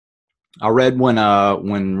I read when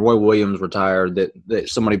Roy Williams retired that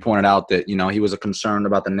somebody pointed out that he was concerned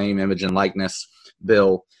about the name, image, and likeness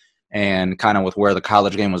bill, and kind of with where the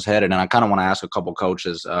college game was headed. And I kind of want to ask a couple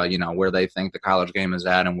coaches, where they think the college game is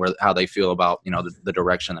at and how they feel about the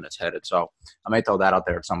direction that it's headed. So I may throw that out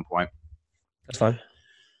there at some point. That's fine.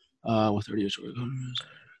 What 30 years?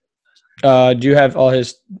 Do you have all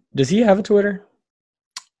his? Does he have a Twitter?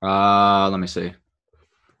 Let me see.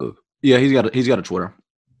 Yeah, he's got a Twitter.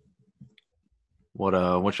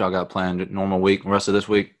 What y'all got planned? Normal week, rest of this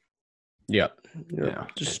week? Yep. Yeah.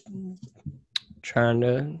 Just trying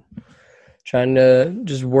to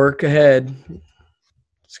just work ahead.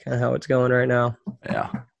 That's kind of how it's going right now.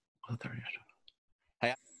 Yeah. All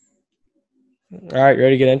right,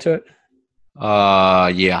 ready to get into it?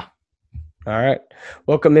 Yeah. All right.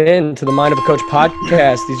 Welcome in to the Mind of a Coach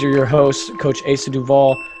podcast. These are your hosts, Coach Asa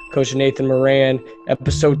Duvall, Coach Nathan Moran,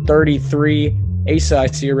 episode 33. Asa, I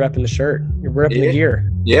see you're repping the shirt. You're repping the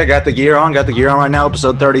gear. Yeah, got the gear on right now,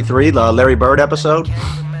 episode 33, the Larry Bird episode.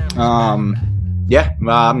 Yeah,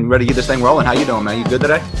 I'm ready to get this thing rolling. How you doing, man? You good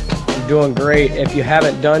today? I'm doing great. If you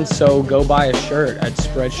haven't done so, go buy a shirt at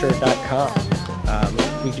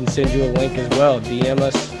spreadshirt.com. We can send you a link as well. DM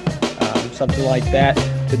us, something like that.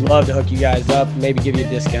 We'd love to hook you guys up, maybe give you a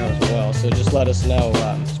discount as well. So just let us know,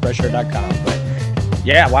 spreadshirt.com. But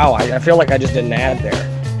yeah, wow, I feel like I just did an ad there.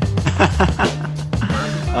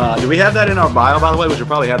 Do we have that in our bio, by the way? We should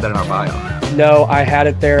probably have that in our bio. No, I had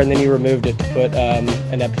it there, and then you removed it to put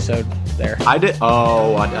an episode there. I did?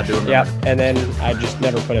 Oh, I do remember. Yeah, and then I just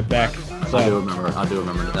never put it back. So I do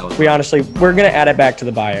remember that was. We're going to add it back to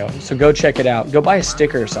the bio, so go check it out. Go buy a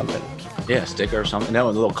sticker or something. Yeah, a sticker or something. No,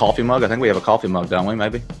 a little coffee mug. I think we have a coffee mug, don't we,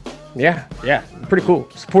 maybe? Yeah, pretty cool.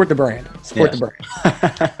 Support the brand. The brand.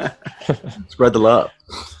 Spread the love.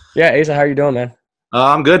 Yeah, Asa, how you doing, man?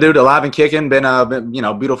 I'm good, dude. Alive and kicking. Been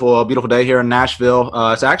beautiful day here in Nashville.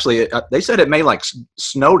 It's actually they said it may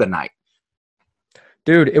snow tonight.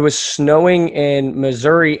 Dude, it was snowing in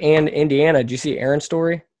Missouri and Indiana. Did you see Aaron's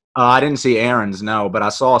story? I didn't see Aaron's, no, but I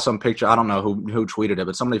saw some picture. I don't know who tweeted it,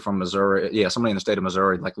 but somebody from Missouri. Yeah, somebody in the state of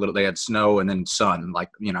Missouri. They had snow and then sun,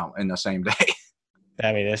 in the same day.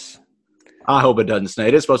 I mean, this. I hope it doesn't snow.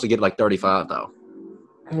 It is supposed to get 35 though.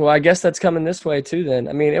 Well, I guess that's coming this way too then.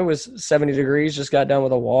 I mean, it was 70 degrees. Just got done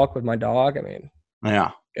with a walk with my dog. I mean,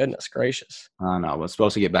 yeah. Goodness gracious. I know. It's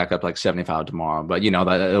supposed to get back up 75 tomorrow. But,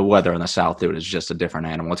 the weather in the South, dude, is just a different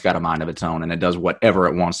animal. It's got a mind of its own, and it does whatever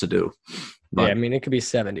it wants to do. But, yeah, I mean, it could be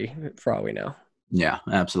 70 for all we know. Yeah,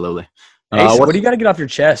 absolutely. Hey, so what do you got to get off your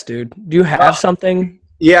chest, dude? Do you have something?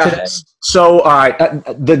 Yeah. Today? So, all right,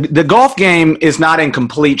 the golf game is not in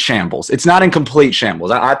complete shambles. It's not in complete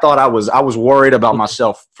shambles. I thought I was worried about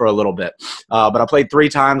myself for a little bit, but I played 3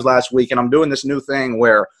 times last week, and I'm doing this new thing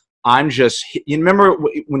where I'm just. You remember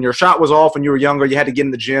when your shot was off when you were younger? You had to get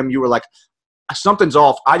in the gym. You were like, something's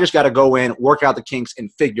off. I just got to go in, work out the kinks,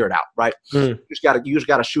 and figure it out. Right? You just got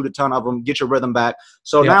to shoot a ton of them, get your rhythm back.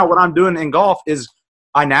 So now what I'm doing in golf is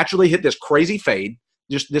I naturally hit this crazy fade.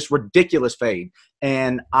 Just this ridiculous fade,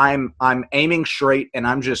 and I'm aiming straight, and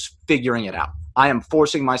I'm just figuring it out. I am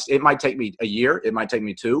forcing it might take me a year, it might take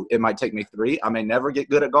me 2, it might take me 3. I may never get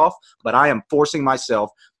good at golf, but I am forcing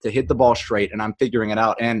myself to hit the ball straight, and I'm figuring it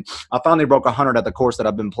out. And I finally broke 100 at the course that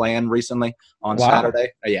I've been playing recently on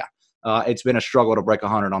Saturday. Yeah. It's been a struggle to break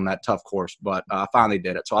 100 on that tough course, but I finally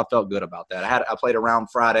did it. So I felt good about that. I played around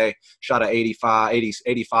Friday, shot a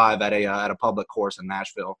 85 at a public course in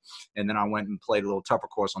Nashville. And then I went and played a little tougher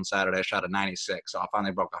course on Saturday. I shot a 96. So I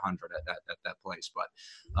finally broke 100 at that place. But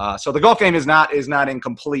so the golf game is not in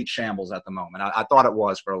complete shambles at the moment. I thought it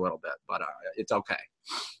was for a little bit, but it's okay.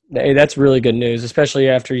 Hey, that's really good news, especially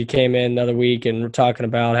after you came in the other week and we're talking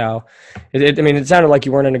about how it sounded like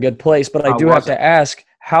you weren't in a good place, but I do have to ask,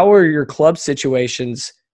 how are your club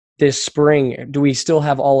situations this spring? Do we still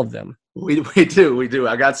have all of them? We do.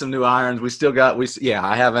 I got some new irons.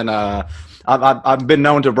 I haven't. I've been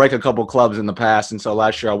known to break a couple clubs in the past, and so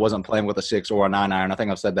last year I wasn't playing with a 6 or a 9 iron. I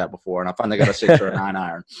think I've said that before, and I finally got a 6 or a 9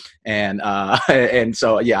 iron, and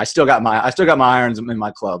so yeah, I still got my irons in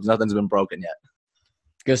my clubs. Nothing's been broken yet.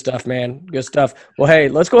 Good stuff, man. Good stuff. Well, hey,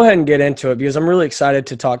 let's go ahead and get into it because I'm really excited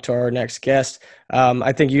to talk to our next guest.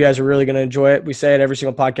 I think you guys are really going to enjoy it. We say it every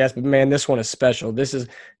single podcast, but man, this one is special. This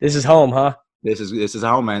is home, huh? This is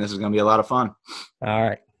home, man. This is going to be a lot of fun. All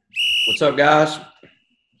right. What's up, guys?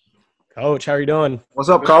 Coach, how are you doing? What's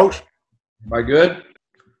up, Coach? Am I good?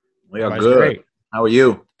 We are good. Great. How are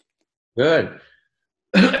you? Good.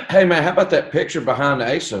 Hey, man, how about that picture behind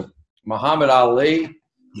Asa? Muhammad Ali.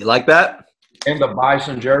 You like that? In the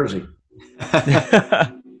Bison jersey.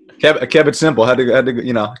 Kept it simple. Had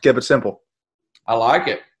to kept it simple. I like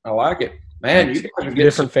it. I like it. Man, you guys are getting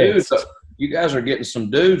Different some dudes. fans. You guys are getting some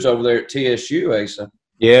dudes over there at TSU, Asa.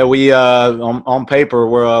 Yeah, we on paper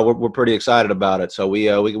we're pretty excited about it. So we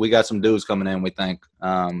got some dudes coming in. We think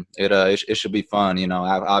it should be fun. You know,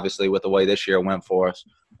 obviously with the way this year went for us,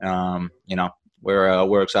 you know,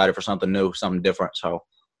 we're excited for something new, something different. So,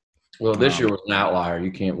 well, this year was an outlier.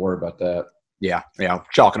 You can't worry about that. Yeah,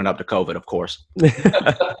 chalking it up to COVID, of course.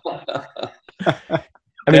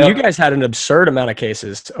 I mean, you guys had an absurd amount of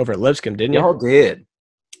cases over at Lipscomb, didn't you? Y'all did.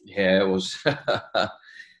 Yeah, it was.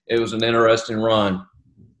 It was an interesting run.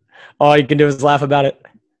 All you can do is laugh about it.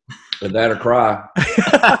 But that or cry.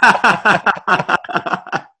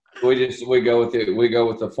 we go with it. We go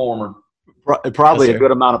with the former. Probably a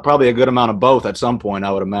good amount of both at some point,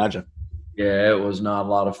 I would imagine. Yeah, it was not a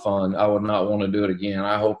lot of fun. I would not want to do it again.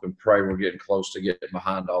 I hope and pray we're getting close to getting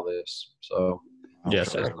behind all this. So,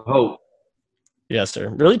 yes, sir. I hope. Yes, sir.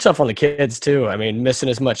 Really tough on the kids too. I mean, missing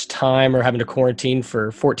as much time or having to quarantine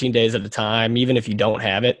for 14 days at a time, even if you don't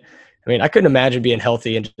have it. I mean, I couldn't imagine being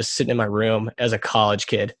healthy and just sitting in my room as a college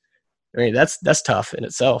kid. I mean, that's tough in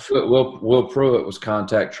itself. Will Pruitt was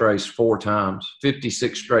contact traced 4 times,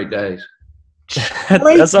 56 straight days.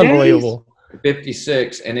 That's unbelievable.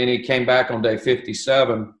 56, and then he came back on day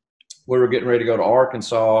 57. We were getting ready to go to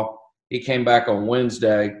Arkansas. He came back on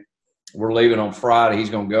Wednesday. We're leaving on Friday. He's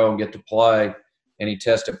going to go and get to play, and he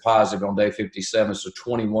tested positive on day 57, so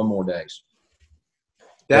 21 more days.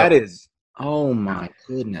 That is – oh, my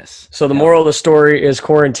goodness. So the moral of the story is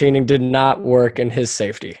quarantining did not work in his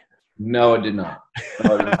safety. No, it did not.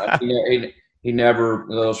 He never –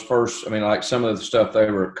 those first – I mean, like some of the stuff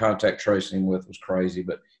they were contact tracing him with was crazy,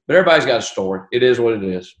 but everybody's got a story. It is what it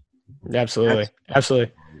is. Absolutely.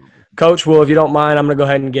 Absolutely. Coach, well, if you don't mind, I'm going to go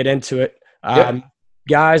ahead and get into it. Yep.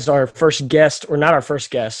 Guys, our first guest, or not our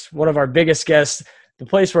first guest, one of our biggest guests, the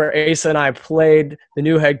place where Asa and I played, the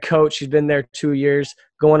new head coach. He's been there 2 years,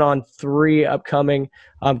 going on 3 upcoming.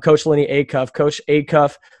 Coach Lennie Acuff. Coach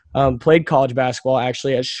Acuff played college basketball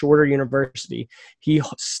actually at Shorter University. He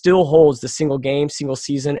still holds the single game, single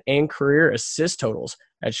season, and career assist totals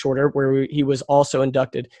at Shorter, where he was also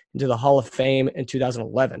inducted into the Hall of Fame in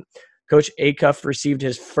 2011. Coach Acuff received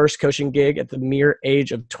his first coaching gig at the mere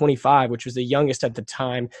age of 25, which was the youngest at the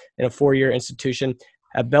time in a 4-year institution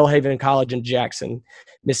at Belhaven College in Jackson,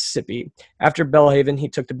 Mississippi. After Belhaven, he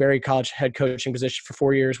took the Berry College head coaching position for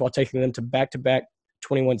 4 years while taking them to back-to-back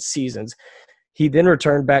 21 seasons. He then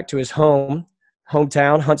returned back to his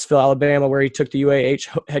hometown, Huntsville, Alabama, where he took the UAH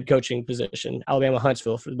head coaching position, Alabama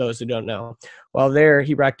Huntsville, for those who don't know. While there,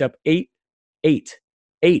 he racked up eight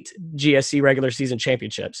GSC regular season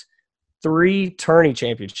championships, 3 tourney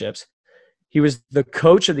championships. He was the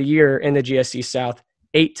coach of the year in the GSC South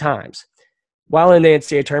 8 times. While in the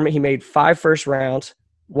NCAA tournament, he made 5 first rounds,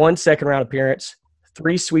 1 second round appearance,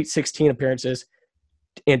 3 Sweet 16 appearances,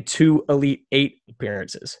 and 2 Elite 8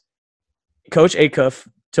 appearances. Coach Acuff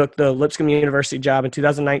took the Lipscomb University job in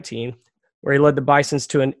 2019, where he led the Bisons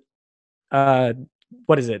to an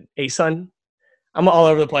ASUN? I'm all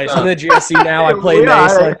over the place. I'm in the GSC now. I played in the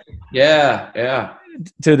ASUN. Yeah.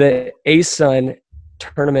 To the ASUN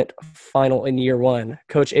tournament final in year 1.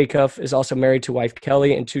 Coach Acuff is also married to wife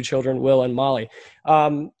Kelly and 2 children, Will and Molly.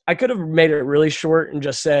 I could have made it really short and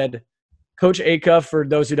just said, Coach Acuff, for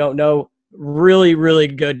those who don't know, really, really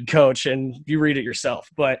good coach, and you read it yourself.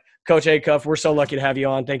 But Coach Acuff, we're so lucky to have you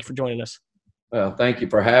on. Thank you for joining us. Well, thank you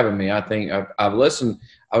for having me. I think I've listened.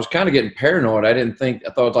 I was kind of getting paranoid. I thought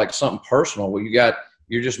it was like something personal. Well,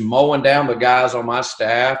 you're just mowing down the guys on my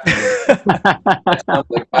staff, and some of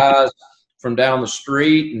the guys from down the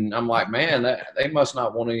street, and I'm like, man, they must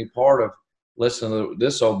not want any part of listening to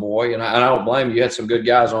this old boy. And I don't blame you. You had some good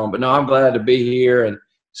guys on, but no, I'm glad to be here and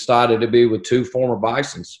excited to be with 2 former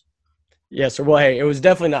Bisons. Yes, sir. Well, hey, it was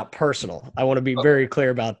definitely not personal. I want to be very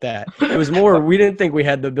clear about that. It was more, we didn't think we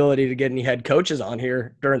had the ability to get any head coaches on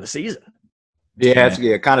here during the season. Yeah, it's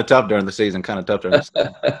kind of tough during the season.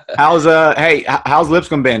 How's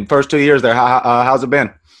Lipscomb been? First 2 years there, how's it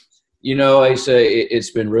been? You know,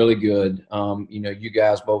 it's been really good. You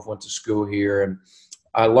guys both went to school here, and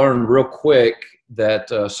I learned real quick that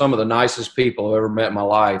some of the nicest people I've ever met in my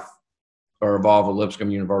life are involved with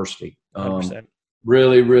Lipscomb University. 100%.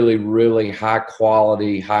 Really, really, really high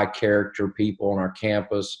quality, high character people on our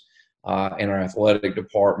campus, in our athletic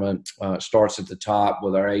department. Starts at the top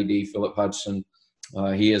with our AD, Philip Hudson.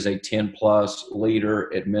 He is a 10-plus leader,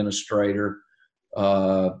 administrator,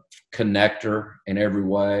 connector in every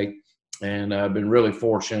way. And I've been really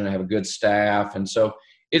fortunate to have a good staff. And so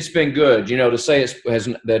it's been good. You know, to say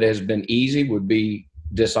that has been easy would be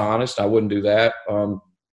dishonest. I wouldn't do that.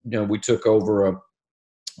 We took over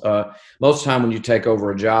Most of the time when you take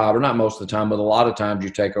over a job, or not most of the time, but a lot of times you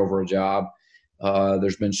take over a job,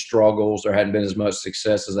 there's been struggles. There hadn't been as much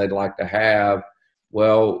success as they'd like to have.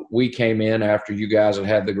 Well, we came in after you guys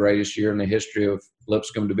had the greatest year in the history of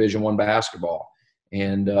Lipscomb Division I basketball.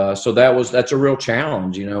 And so that's a real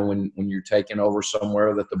challenge, when you're taking over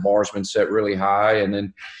somewhere that the bar's been set really high.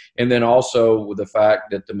 And then also with the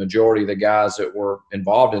fact that the majority of the guys that were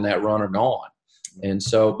involved in that run are gone. And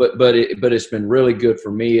so, but it's been really good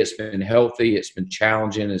for me. It's been healthy. It's been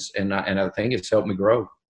challenging. And I think it's helped me grow.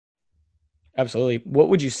 Absolutely. What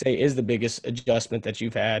would you say is the biggest adjustment that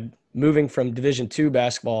you've had moving from Division II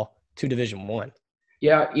basketball to Division I?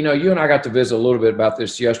 Yeah, you and I got to visit a little bit about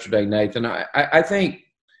this yesterday, Nathan. I think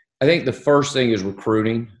the first thing is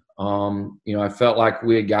recruiting. I felt like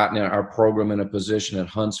we had gotten our program in a position at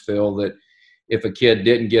Huntsville that if a kid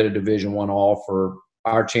didn't get a Division I offer,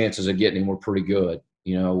 our chances of getting him were pretty good.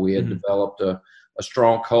 We had developed a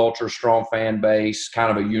strong culture, strong fan base, kind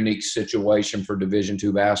of a unique situation for Division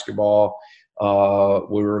II basketball.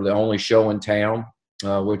 We were the only show in town,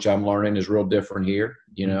 which I'm learning is real different here.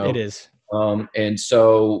 It is. And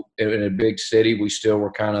so in a big city, we still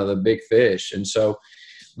were kind of the big fish. And so,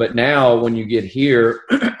 but now when you get here,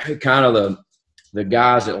 kind of the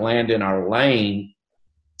guys that land in our lane,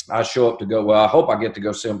 I show up to go, well, I hope I get to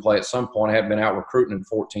go see them play at some point. I haven't been out recruiting in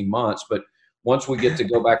 14 months, but once we get to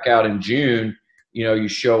go back out in June, you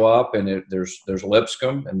show up and there's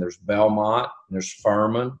Lipscomb and there's Belmont and there's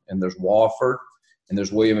Furman and there's Wofford and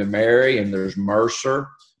there's William and Mary and there's Mercer.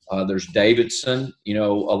 There's Davidson, a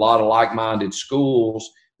lot of like-minded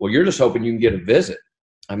schools. Well, you're just hoping you can get a visit.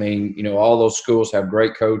 I mean, all those schools have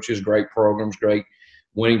great coaches, great programs, great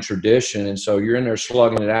winning tradition. And so you're in there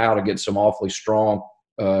slugging it out against some awfully strong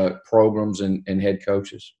programs and head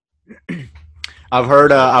coaches. I've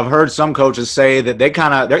heard some coaches say that they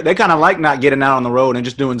kind of like not getting out on the road and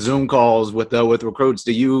just doing Zoom calls with recruits.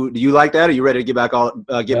 Do you like that? Are you ready to get back out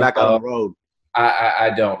on the road?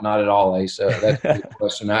 I don't, not at all, Asa. That's a good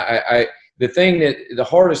question. The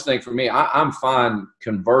hardest thing for me, I'm fine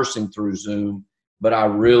conversing through Zoom, but I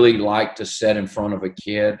really like to sit in front of a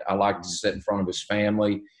kid. I like to sit in front of his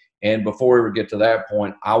family. And before we ever get to that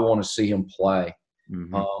point, I want to see him play.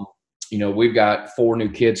 Mm-hmm. We've got 4 new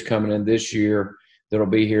kids coming in this year that'll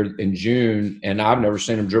be here in June, and I've never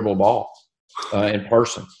seen them dribble a ball in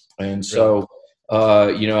person. And so,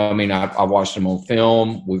 I've watched them on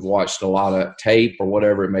film. We've watched a lot of tape or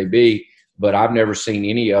whatever it may be, but I've never seen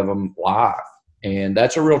any of them live. And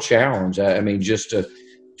that's a real challenge. Just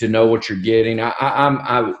to know what you're getting.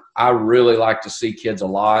 I really like to see kids a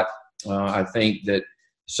lot. I think that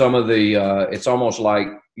some of it's almost like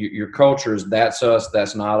your culture is that's us,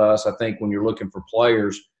 that's not us. I think when you're looking for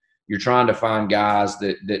players, you're trying to find guys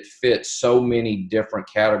that fit so many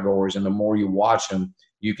different categories. And the more you watch them,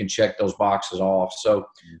 you can check those boxes off. So,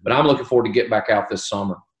 but I'm looking forward to get back out this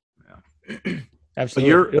summer. Yeah.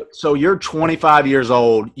 Absolutely. So you're 25 years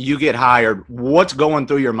old. You get hired. What's going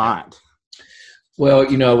through your mind? Well,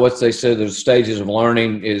 what they said, there's stages of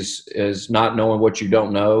learning is not knowing what you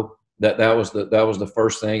don't know. That was the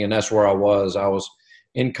first thing, and that's where I was. I was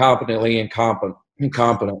incompetently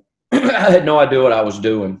incompetent. I had no idea what I was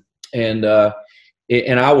doing, and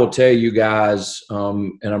I will tell you guys,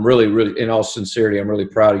 and I'm really, really, in all sincerity, I'm really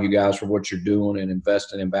proud of you guys for what you're doing and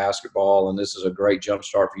investing in basketball. And this is a great jump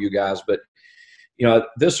start for you guys. But,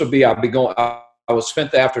 I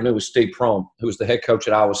spent the afternoon with Steve Prohm, who was the head coach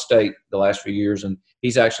at Iowa State the last few years. And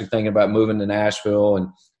he's actually thinking about moving to Nashville. And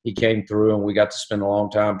he came through and we got to spend a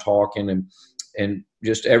long time talking and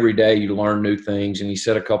just every day you learn new things. And he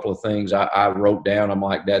said a couple of things I wrote down. I'm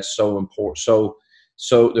like, that's so important. So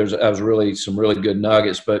that was really some really good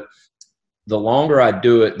nuggets, but the longer I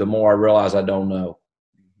do it, the more I realize I don't know.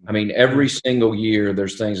 Every single year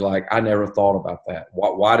there's things like, I never thought about that.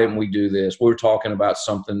 Why didn't we do this? We were talking about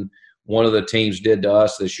something one of the teams did to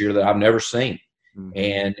us this year that I've never seen.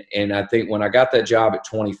 Mm-hmm. And I think when I got that job at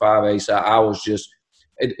 25, Ace, I was just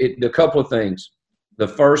a couple of things. The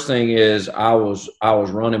first thing is I was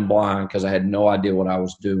running blind because I had no idea what I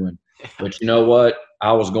was doing. But you know what?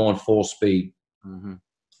 I was going full speed. Mm-hmm.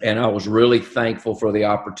 And I was really thankful for the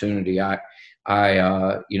opportunity. I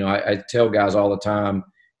tell guys all the time,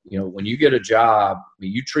 when you get a job,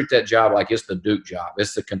 you treat that job like it's the Duke job.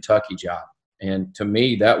 It's the Kentucky job. And to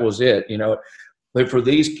me, that was it, But for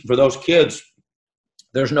those kids,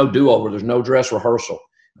 there's no do-over. There's no dress rehearsal.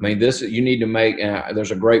 You need to make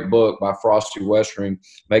there's a great book by Frosty Westring,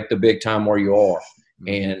 Make the Big Time Where You Are.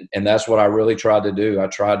 And that's what I really tried to do. I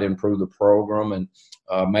tried to improve the program and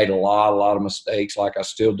made a lot of mistakes like I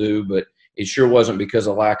still do, but it sure wasn't because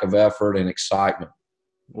of lack of effort and excitement.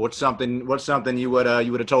 What's something you would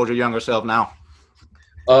have told your younger self now?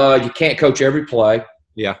 You can't coach every play.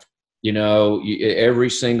 Yeah. You know, every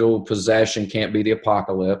single possession can't be the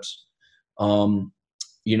apocalypse.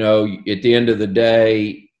 You know, at the end of the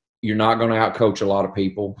day, you're not going to outcoach a lot of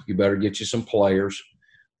people. You better get you some players.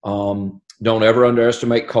 Don't ever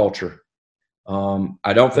underestimate culture.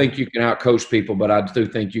 I don't think you can outcoach people, but I do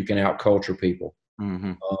think you can outculture people.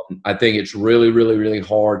 Mm-hmm. I think it's really, really, really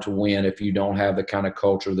hard to win if you don't have the kind of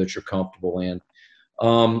culture that you're comfortable in.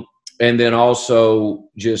 And then also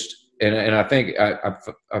just and I think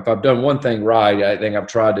if I've done one thing right, I think I've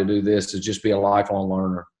tried to do this, is just be a lifelong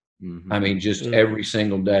learner. Mm-hmm. I mean, just every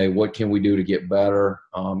single day, what can we do to get better?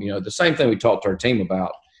 You know, the same thing we talked to our team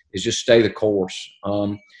about is just stay the course.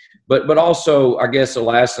 But also, I guess the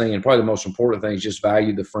last thing and probably the most important thing is just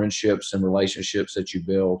value the friendships and relationships that you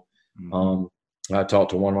build. Mm-hmm. I talked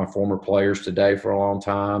to one of my former players today for a long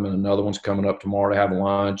time, and another one's coming up tomorrow to have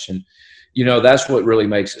lunch. And, you know, that's what really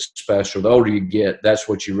makes it special. The older you get, that's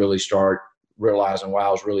what you really start realizing, wow,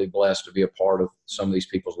 I was really blessed to be a part of some of these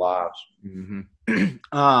people's lives.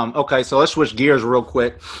 Mm-hmm. Okay, so let's switch gears real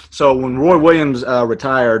quick. So when Roy Williams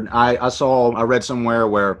retired, I read somewhere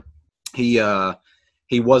where he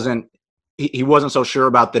wasn't so sure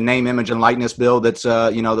about the name, image, and likeness bill that's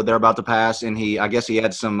that they're about to pass, and I guess he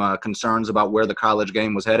had some concerns about where the college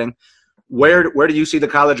game was heading. Where do you see the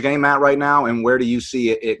college game at right now, and where do you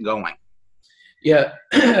see it going? Yeah,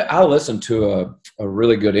 I listened to a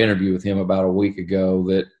really good interview with him about a week ago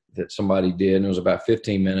that somebody did, and it was about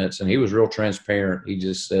 15 minutes, and he was real transparent. He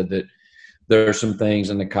just said that there are some things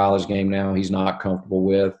in the college game now he's not comfortable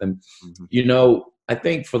with. And, you know, I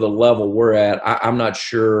think for the level we're at, I'm not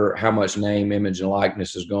sure how much name, image, and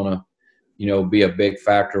likeness is going to, you know, be a big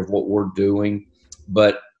factor of what we're doing.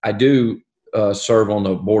 But I do serve on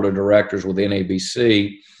the board of directors with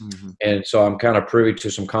NABC. Mm-hmm. And so I'm kind of privy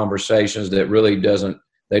to some conversations that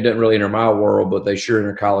they didn't really enter my world, but they sure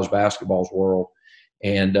enter college basketball's world.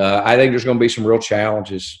 And I think there's going to be some real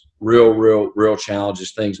challenges, real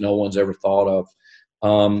challenges, things no one's ever thought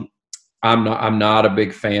of. I'm not a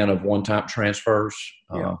big fan of one-time transfers.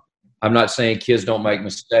 Yeah. I'm not saying kids don't make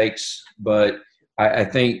mistakes, but I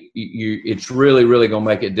think it's really going to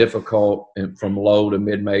make it difficult from low to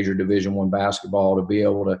mid-major Division I basketball to be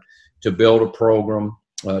able to build a program,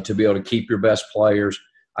 to be able to keep your best players.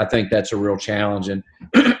 I think that's a real challenge. And,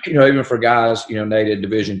 you know, even for guys, you know, Nate at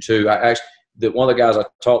Division II, one of the guys I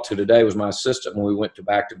talked to today was my assistant when we went to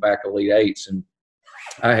back-to-back Elite Eights. And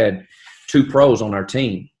I had two pros on our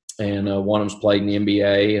team. And one of them's played in the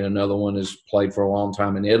NBA, and another one has played for a long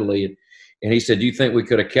time in Italy. And he said, do you think we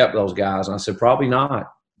could have kept those guys? And I said, probably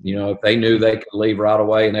not. You know, if they knew they could leave right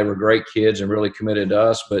away, and they were great kids and really committed to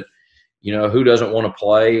us. But, you know, who doesn't want to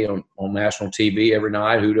play on national TV every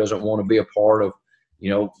night? Who doesn't want to be a part of, you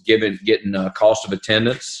know, getting cost of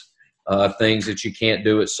attendance, things that you can't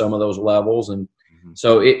do at some of those levels. And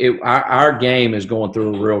so our game is going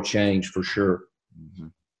through a real change for sure. Mm-hmm.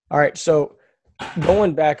 All right. So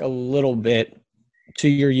going back a little bit to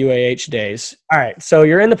your UAH days. All right. So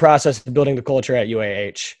you're in the process of building the culture at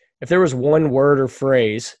UAH. If there was one word or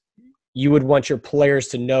phrase you would want your players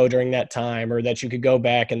to know during that time, or that you could go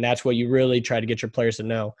back and that's what you really try to get your players to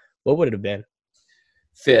know, what would it have been?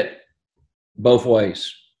 Fit. Both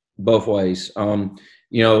ways.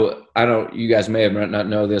 You know, you guys may have not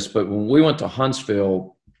know this, but when we went to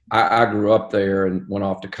Huntsville, I grew up there and went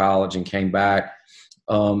off to college and came back.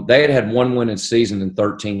 They had one winning season in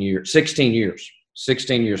 16 years,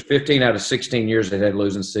 15 out of 16 years they had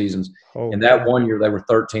losing seasons. Oh, and that 1 year they were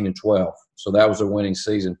 13-12. So that was a winning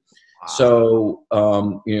season. Wow. So,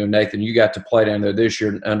 you know, Nathan, you got to play down there this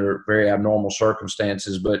year under very abnormal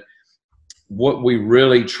circumstances. But what we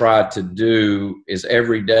really tried to do is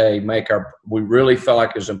every day we really felt like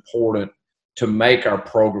it was important to make our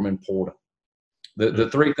program important. The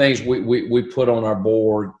three things we put on our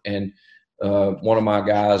board, and one of my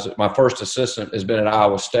guys, my first assistant, has been at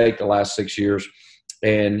Iowa State the last 6 years,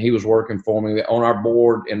 and he was working for me. On our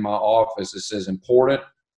board in my office, it says important,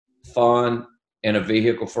 fun, and a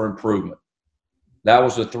vehicle for improvement. That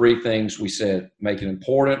was the three things we said: make it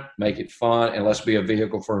important, make it fun, and let's be a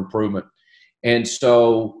vehicle for improvement. And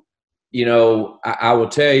so, you know, I will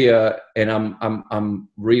tell you, and I'm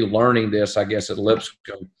relearning this, I guess, at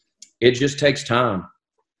Lipscomb. It just takes time.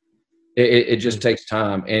 It just takes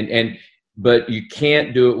time, but you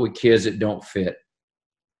can't do it with kids that don't fit.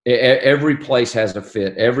 Every place has a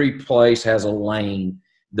fit. Every place has a lane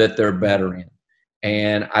that they're better in.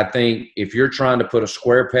 And I think if you're trying to put a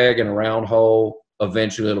square peg in a round hole,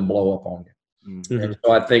 eventually it'll blow up on you. Mm-hmm. And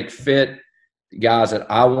so I think fit guys that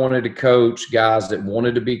I wanted to coach, guys that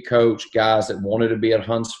wanted to be coached, guys that wanted to be at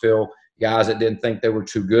Huntsville, guys that didn't think they were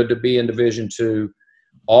too good to be in Division II.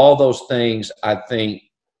 All those things, I think,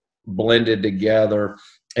 blended together.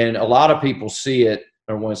 And a lot of people see it,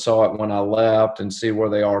 or saw it when I left, and see where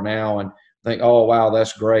they are now and think, oh, wow,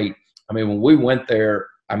 that's great. I mean, when we went there,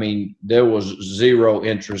 I mean, there was zero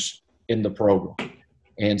interest in the program.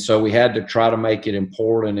 And so we had to try to make it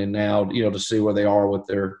important. And now, to see where they are with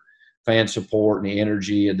their fan support and the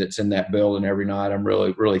energy that's in that building every night, I'm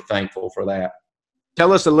really, really thankful for that.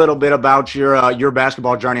 Tell us a little bit about your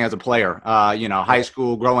basketball journey as a player, high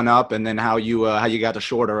school, growing up, and then how you got to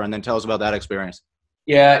Shorter, and then tell us about that experience.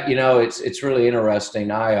 Yeah, it's really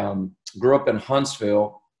interesting. I grew up in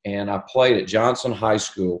Huntsville, and I played at Johnson High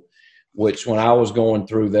School, which when I was going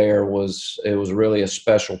through there it was really a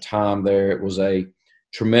special time there. It was a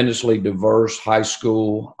tremendously diverse high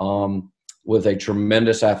school with a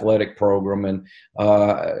tremendous athletic program, and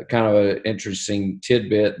kind of an interesting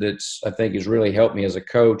tidbit that's, I think, has really helped me as a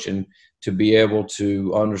coach, and to be able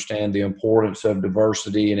to understand the importance of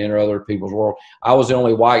diversity and enter other people's world. I was the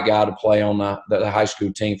only white guy to play on the high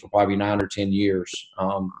school team for probably 9 or 10 years.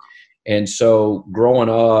 And so growing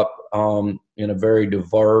up in a very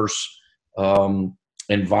diverse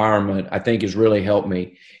environment, I think has really helped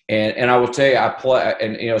me. And I will tell you,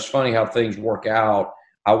 it's funny how things work out.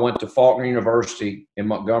 I went to Faulkner University in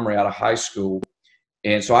Montgomery out of high school.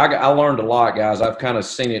 And so I learned a lot, guys. I've kind of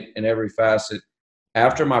seen it in every facet.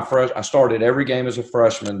 After I started every game as a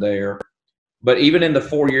freshman there. But even in the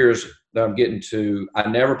 4 years that I'm getting to, I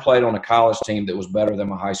never played on a college team that was better than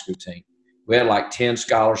my high school team. We had like 10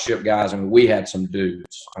 scholarship guys, and we had some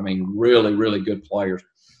dudes. I mean, really, really good players.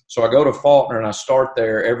 So I go to Faulkner, and I start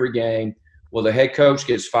there every game. Well, the head coach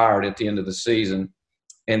gets fired at the end of the season,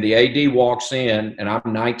 and the AD walks in, and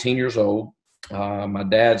I'm 19 years old. My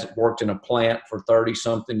dad's worked in a plant for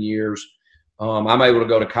 30-something years. I'm able to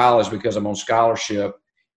go to college because I'm on scholarship,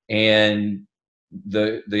 and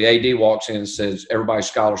the AD walks in and says, everybody's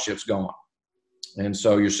scholarship's gone. And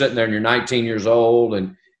so you're sitting there and you're 19 years old,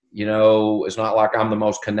 and, it's not like I'm the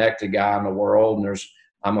most connected guy in the world. And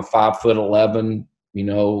I'm a 5'11",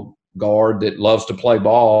 guard that loves to play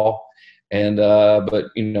ball. And, but,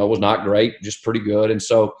 it was not great, just pretty good. And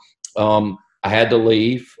so I had to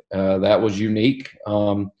leave. That was unique.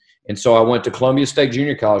 And so I went to Columbia State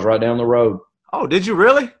Junior College right down the road. Oh, did you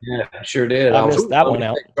really? Yeah, I sure did. I missed that one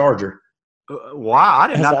out. Charger. Wow, I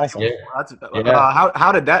did not. Awesome. Yeah.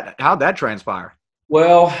 How'd that transpire?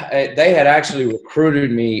 Well, they had actually recruited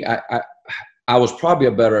me. I was probably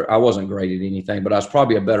I wasn't great at anything, but I was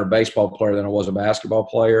probably a better baseball player than I was a basketball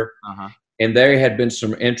player. Uh-huh. And there had been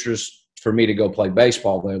some interest for me to go play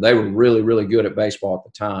baseball there. They were really, really good at baseball at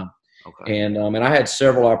the time. Okay. And I had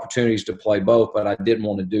several opportunities to play both, but I didn't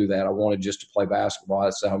want to do that. I wanted just to play basketball. I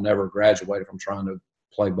said I'll never graduate if I'm trying to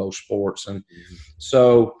play both sports. And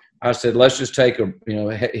so I said, let's just hit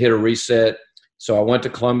a reset. So I went to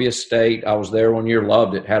Columbia State. I was there 1 year,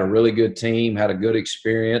 loved it, had a really good team, had a good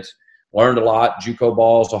experience, learned a lot. JUCO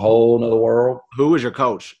ball is a whole nother world. Who was your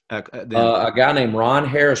coach? A guy named Ron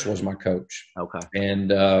Harris was my coach. Okay.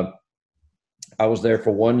 And I was there for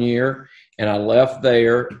 1 year. And I left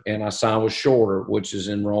there, and I signed with Shorter, which is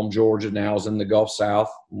in Rome, Georgia. Now is in the Gulf South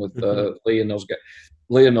with Lee and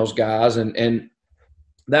those guys. And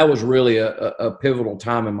that was really a pivotal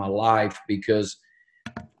time in my life, because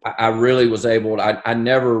I really was able to – I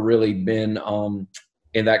never really been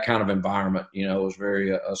in that kind of environment. It was very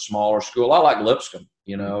a smaller school. A lot like Lipscomb,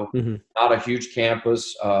 not a huge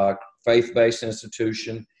campus, faith-based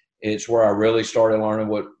institution. It's where I really started learning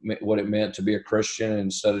what it meant to be a Christian,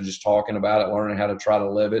 instead of just talking about it, learning how to try to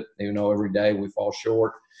live it, even though every day we fall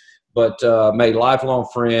short. But made lifelong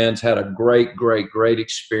friends, had a great, great, great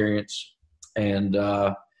experience. And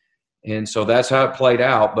so that's how it played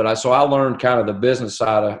out. But I learned kind of the business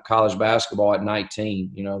side of college basketball at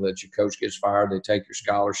 19, that your coach gets fired, they take your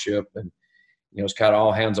scholarship, and, it's kind of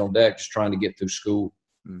all hands on deck, just trying to get through school.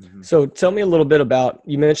 Mm-hmm. So tell me a little bit about,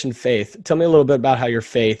 you mentioned faith. Tell me a little bit about how your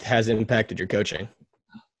faith has impacted your coaching.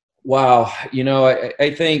 Wow.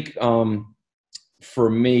 I think for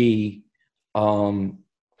me,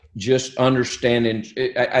 just understanding,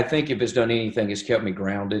 I think if it's done anything, it's kept me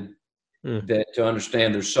grounded. That to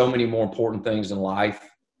understand there's so many more important things in life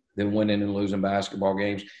than winning and losing basketball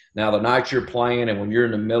games. Now, the night you're playing and when you're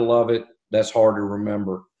in the middle of it, that's hard to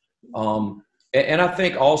remember. And I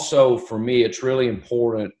think also for me, it's really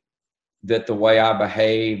important that the way I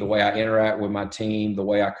behave, the way I interact with my team, the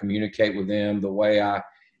way I communicate with them, the way I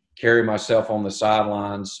carry myself on the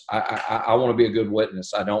sidelines, I want to be a good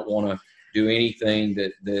witness. I don't want to do anything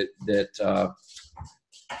that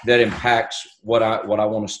that impacts what I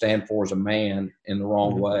want to stand for as a man in the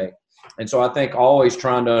wrong way. And so I think always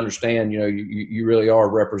trying to understand, you really are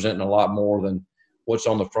representing a lot more than what's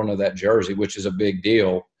on the front of that jersey, which is a big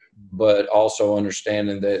deal. But also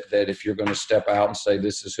understanding that if you're going to step out and say,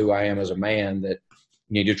 this is who I am as a man, that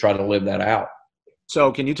you need to try to live that out.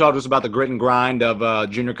 So can you talk to us about the grit and grind of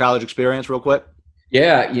junior college experience real quick?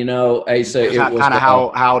 Yeah, Asa, it was kind of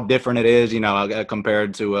how different it is,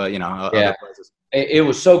 compared to, other places. It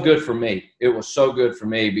was so good for me. It was so good for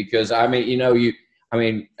me because,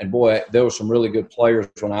 and boy, there were some really good players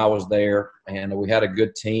when I was there, and we had a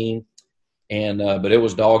good team, but it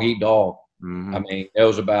was dog eat dog. Mm-hmm. There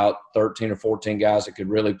was about 13 or 14 guys that could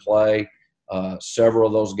really play. Several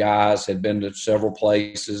of those guys had been to several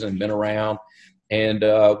places and been around. And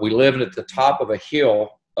we lived at the top of a hill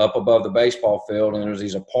up above the baseball field, and there was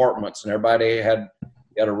these apartments, and everybody had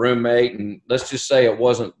a roommate. And let's just say it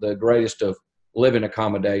wasn't the greatest of living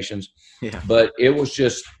accommodations. Yeah. But it was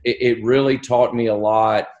just it really taught me a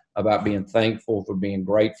lot about being thankful, for being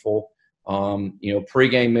grateful.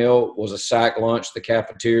 Pregame meal was a sack lunch the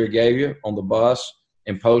cafeteria gave you on the bus,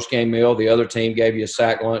 and postgame meal the other team gave you a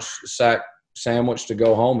sack sandwich to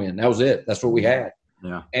go home in. That was it. That's what we had.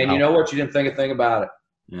 Yeah. And you know what? You didn't think a thing about it.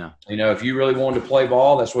 Yeah. If you really wanted to play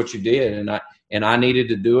ball, that's what you did. And I needed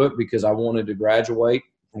to do it because I wanted to graduate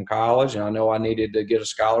from college, and I know I needed to get a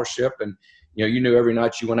scholarship. And you knew every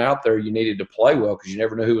night you went out there, you needed to play well because you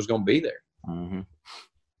never knew who was going to be there. Mm-hmm.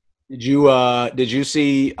 Did you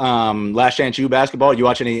see Last Chance U basketball? Did you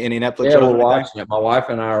watch any Netflix? Yeah, we're watching it. My wife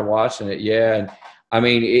and I are watching it. Yeah, and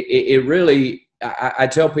it really. I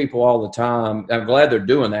tell people all the time. I'm glad they're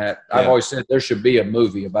doing that. Yeah. I've always said there should be a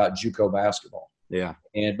movie about JUCO basketball. Yeah.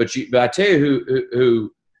 But I tell you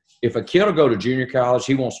who if a kid will go to junior college,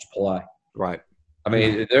 he wants to play. Right.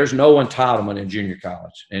 There's no entitlement in junior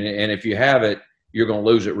college, and if you have it, you're going to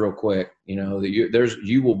lose it real quick.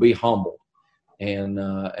 You will be humbled.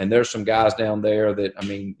 And there's some guys down there that,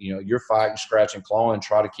 you're fighting, scratching, clawing,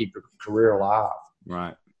 try to keep your career alive.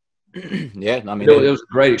 Right. Yeah. It was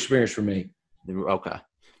a great experience for me. Okay.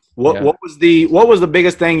 What was the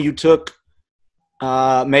biggest thing you took,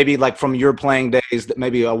 maybe like from your playing days, that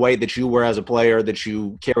maybe a way that you were as a player that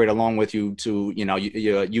you carried along with you to,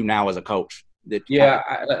 you now as a coach? I'm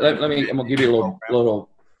gonna give you a little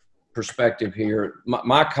perspective here.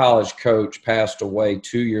 My college coach passed away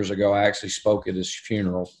 2 years ago. I actually spoke at his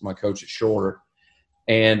funeral, my coach at Shorter.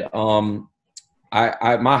 And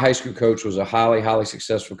my high school coach was a highly, highly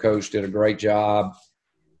successful coach, did a great job.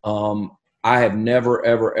 I have never,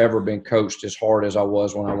 ever, ever been coached as hard as I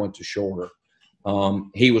was when I went to Shorter.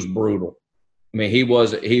 He was brutal. He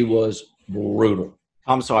was brutal.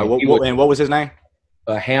 I'm sorry. What was his name?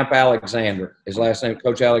 Hamp Alexander. His last name,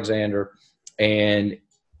 Coach Alexander. And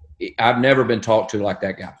I've never been talked to like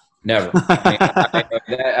that guy. Never.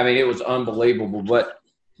 It was unbelievable.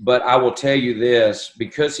 But I will tell you this,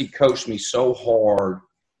 because he coached me so hard,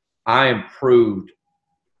 I improved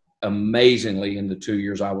amazingly in the 2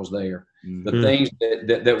 years I was there. Mm-hmm. The things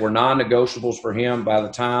that were non-negotiables for him by the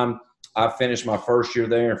time I finished my first year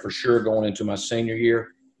there, and for sure going into my senior year,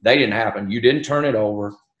 they didn't happen. You didn't turn it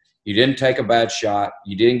over. You didn't take a bad shot.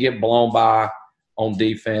 You didn't get blown by on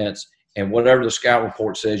defense. And whatever the scout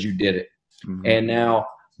report says, you did it. Mm-hmm. And now,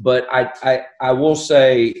 but I will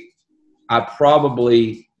say I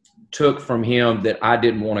probably took from him that I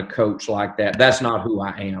didn't want to coach like that. That's not who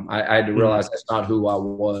I am. I had to realize that's not who I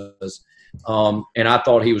was. And I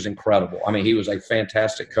thought he was incredible. He was a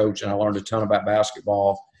fantastic coach, and I learned a ton about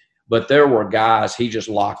basketball. But there were guys he just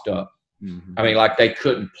locked up. Mm-hmm. Like they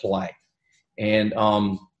couldn't play. And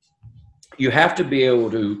you have to be able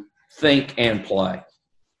to think and play.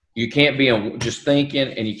 You can't be just thinking,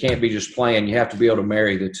 and you can't be just playing. You have to be able to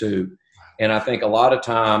marry the two. And I think a lot of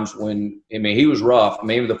times he was rough.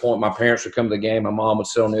 Even to the point my parents would come to the game, my mom would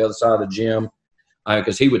sit on the other side of the gym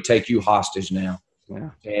because he would take you hostage now. Yeah.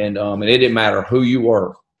 And it didn't matter who you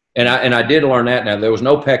were. And I did learn that now. There was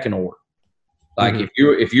no pecking order. Like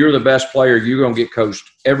if you're the best player, you're going to get coached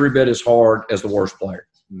every bit as hard as the worst player.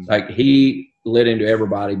 Mm-hmm. Like he lit into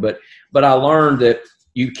everybody. But I learned that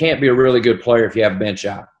you can't be a really good player if you have bench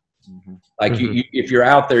out. Mm-hmm. Like if you're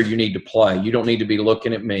out there, you need to play. You don't need to be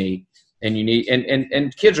looking at me. And you need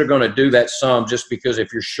and kids are going to do that some just because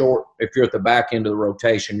if you're short, if you're at the back end of the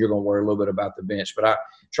rotation, you're going to worry a little bit about the bench. But I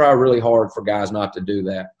try really hard for guys not to do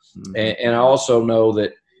that. Mm-hmm. And I also know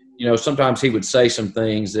that, sometimes he would say some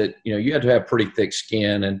things that, you had to have pretty thick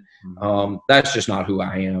skin, and that's just not who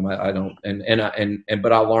I am. I don't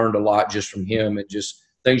but I learned a lot just from him, and just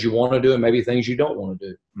things you want to do and maybe things you don't want to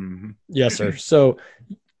do. Mm-hmm. Yes, sir. So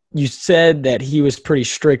you said that he was pretty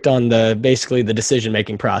strict on basically the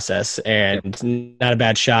decision-making process, and not a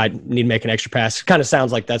bad shot, need to make an extra pass. Kind of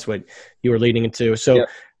sounds like that's what you were leading into. So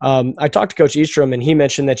I talked to Coach Eastrom, and he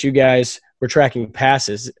mentioned that you guys were tracking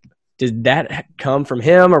passes. Did that come from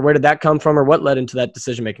him, or where did that come from, or what led into that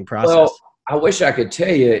decision-making process? Well, I wish I could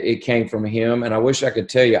tell you it came from him, and I wish I could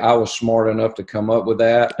tell you I was smart enough to come up with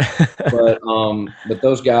that. But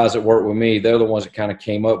those guys that work with me, they're the ones that kind of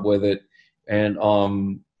came up with it. And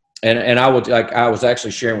I was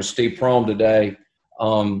actually sharing with Steve Prohm today,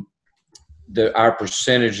 our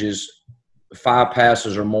percentages, 5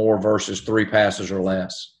 passes or more versus 3 passes or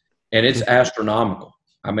less, and it's astronomical.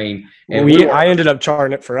 I mean, and I ended up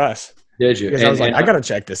charting it for us. Did you? Because I was like, I got to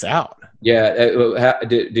check this out. Yeah.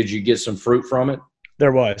 Did you get some fruit from it?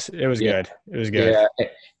 There was. It was good. It was good. Yeah.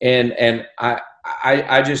 And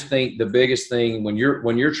I just think the biggest thing when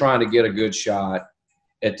you're trying to get a good shot,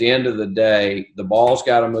 at the end of the day, the ball's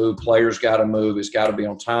got to move, players got to move, it's got to be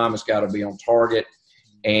on time, it's got to be on target.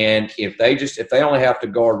 And if they only have to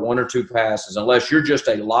guard 1 or 2 passes, unless you're just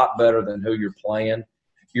a lot better than who you're playing,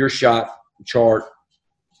 your shot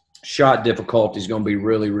difficulty is going to be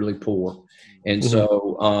really, really poor. And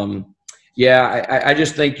so, I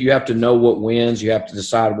just think you have to know what wins. You have to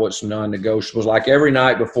decide what's non-negotiables. Like every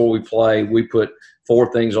night before we play, we put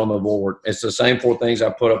 4 things on the board. It's the same 4 things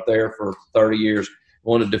I put up there for 30 years. We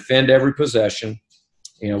want to defend every possession.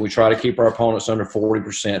 We try to keep our opponents under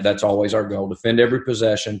 40%. That's always our goal. Defend every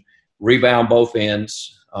possession, rebound both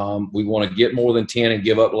ends. We want to get more than 10 and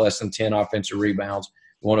give up less than 10 offensive rebounds.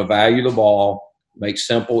 We want to value the ball, make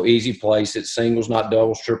simple, easy plays, hit singles, not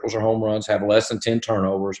doubles, triples, or home runs, have less than 10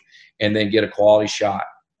 turnovers, and then get a quality shot.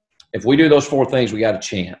 If we do those 4 things, we got a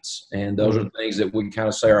chance. And those are the things that we kind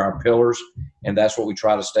of say are our pillars, and that's what we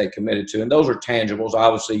try to stay committed to. And those are tangibles.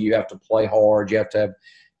 Obviously, you have to play hard. You have to have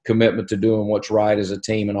commitment to doing what's right as a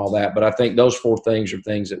team and all that. But I think those 4 things are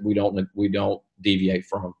things that we don't deviate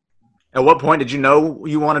from. At what point did you know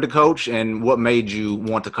you wanted to coach, and what made you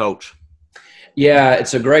want to coach? Yeah,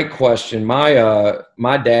 it's a great question. My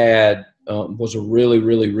dad was a really,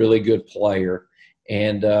 really, really good player.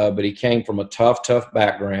 But he came from a tough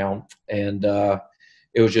background, and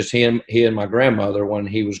it was just he and my grandmother when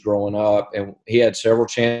he was growing up, and he had several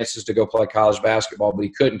chances to go play college basketball, but he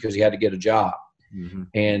couldn't because he had to get a job.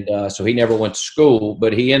 And so he never went to school,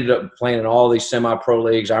 but he ended up playing in all these semi-pro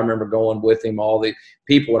leagues. I remember going with him. All the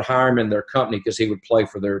people would hire him in their company because he would play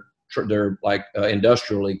for their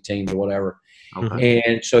industrial league teams or whatever. Okay.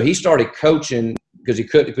 And so he started coaching because he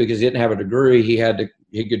didn't have a degree.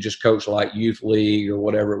 He could just coach like youth league or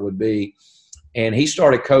whatever it would be. And he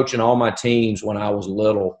started coaching all my teams when I was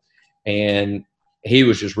little, and he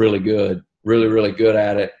was just really good, really, really good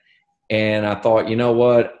at it. And I thought, you know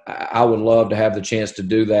what, I would love to have the chance to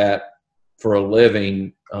do that for a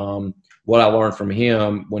living. What I learned from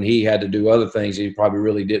him when he had to do other things he probably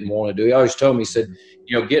really didn't want to do. He always told me, he said,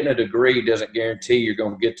 getting a degree doesn't guarantee you're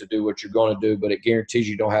going to get to do what you're going to do, but it guarantees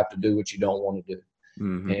you don't have to do what you don't want to do.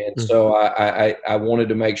 And so I wanted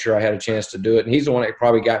to make sure I had a chance to do it. And he's the one that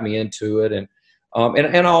probably got me into it. And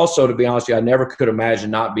also, to be honest with you, I never could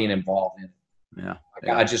imagine not being involved in it.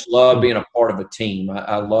 I just love being a part of a team.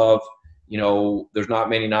 I love, there's not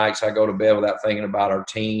many nights I go to bed without thinking about our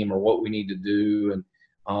team or what we need to do. And,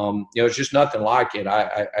 it's just nothing like it.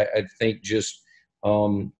 I think just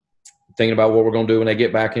thinking about what we're going to do when they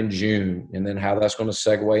get back in June, and then how that's going to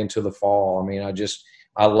segue into the fall. I mean,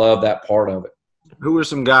 I love that part of it. Who were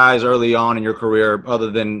some guys early on in your career, other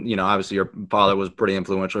than, obviously your father was pretty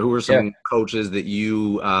influential, who were some coaches that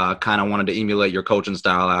you kind of wanted to emulate your coaching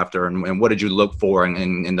style after, and what did you look for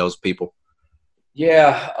in those people?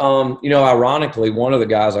 Yeah. Ironically, one of the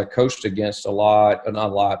guys I coached against not a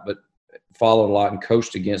lot, but followed a lot and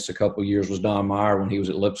coached against a couple of years was Don Meyer when he was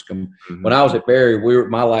at Lipscomb. When I was at Barry,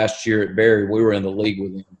 my last year at Barry, we were in the league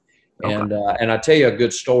with him. Okay. And I tell you a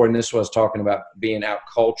good story, and this is what I was talking about being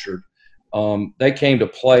out-cultured. They came to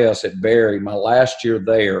play us at Barry my last year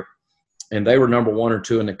there, and they were number 1 or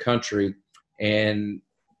 2 in the country. And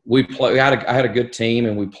I had a good team,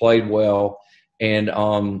 and we played well. And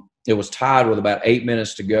it was tied with about 8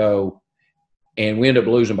 minutes to go, and we ended up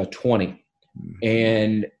losing by 20.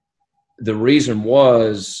 And the reason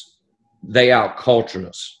was they out-cultured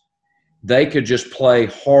us. They could just play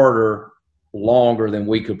harder, longer than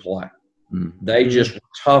we could play. They just were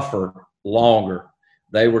tougher, longer.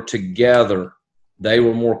 They were together. They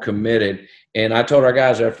were more committed. And I told our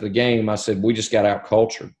guys after the game, I said, we just got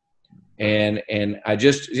out-cultured. And I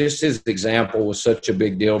just his example was such a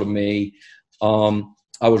big deal to me.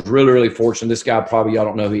 I was really, really fortunate. This guy, probably y'all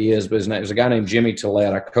don't know who he is, but his name was a guy named Jimmy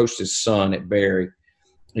Tillett. I coached his son at Barry.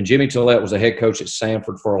 And Jimmy Tillett was a head coach at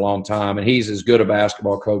Sanford for a long time, and he's as good a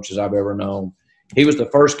basketball coach as I've ever known. He was the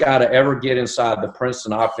first guy to ever get inside the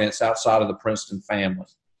Princeton offense outside of the Princeton family.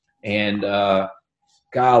 And I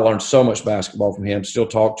learned so much basketball from him. Still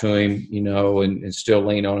talk to him, and still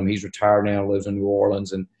lean on him. He's retired now, lives in New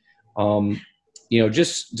Orleans. And,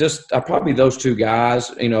 just probably those two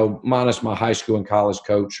guys, minus my high school and college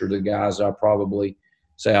coach, are the guys I probably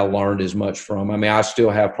say I learned as much from. I mean, I still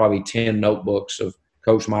have probably 10 notebooks of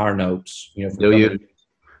Coach Meyer notes. Do you?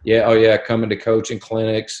 Yeah. Oh, yeah. Coming to coaching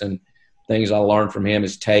clinics and things I learned from him,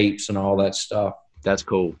 his tapes and all that stuff. That's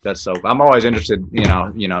cool. I'm always interested,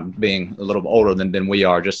 being a little older than we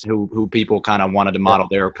are, just who people kind of wanted to model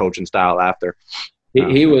their coaching style after.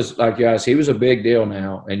 He was like, guys, he was a big deal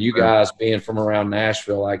now. And you guys being from around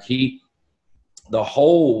Nashville, the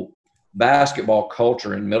whole basketball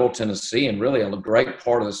culture in Middle Tennessee and really a great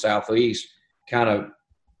part of the Southeast kind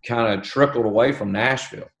of trickled away from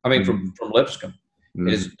Nashville. I mean, from Lipscomb.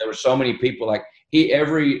 There were so many people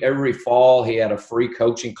every fall he had a free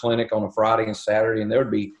coaching clinic on a Friday and Saturday, and there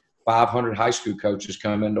would be 500 high school coaches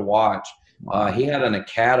come in to watch. He had an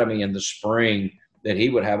academy in the spring that he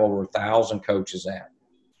would have over 1,000 coaches at.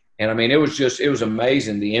 And I mean, it was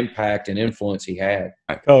amazing the impact and influence he had.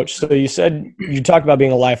 Coach, so you talked about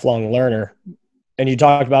being a lifelong learner, and you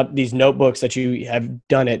talked about these notebooks that you have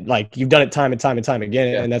done it, like you've done it time and time and time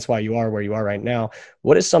again. Yeah. And that's why you are where you are right now.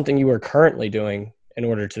 What is something you are currently doing in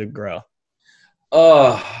order to grow?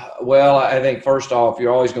 Well, I think first off,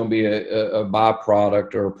 you're always going to be a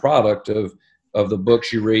byproduct or a product of the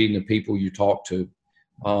books you read and the people you talk to.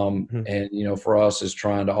 And, for us is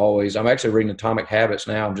trying to always – I'm actually reading Atomic Habits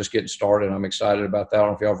now. I'm just getting started. I'm excited about that. I don't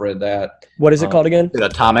know if y'all have read that. What is it called again?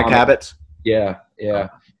 Atomic Habits? Yeah.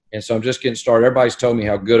 And so I'm just getting started. Everybody's told me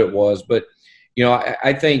how good it was. But,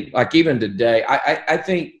 I think like even today, I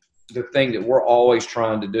think the thing that we're always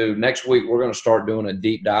trying to do, next week we're going to start doing a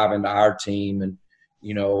deep dive into our team and,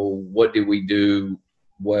 what do we do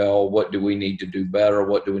well? What do we need to do better?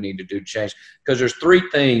 What do we need to do to change? Because there's three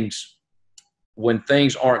things when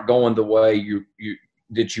things aren't going the way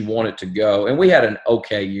that you want it to go. And we had an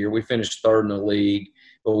okay year. We finished third in the league,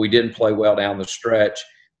 but we didn't play well down the stretch.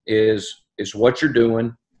 Is what you're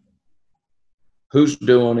doing, who's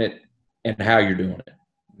doing it, and how you're doing it.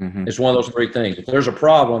 Mm-hmm. It's one of those three things. If there's a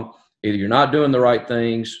problem, either you're not doing the right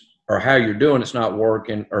things, or how you're doing it's not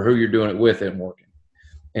working, or who you're doing it with isn't working.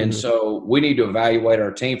 And so we need to evaluate our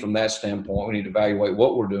team from that standpoint. We need to evaluate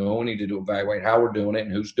what we're doing. We need to evaluate how we're doing it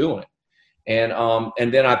and who's doing it.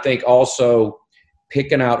 And then I think also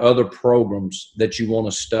picking out other programs that you want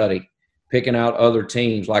to study, picking out other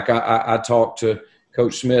teams. Like I talked to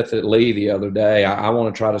Coach Smith at Lee the other day. I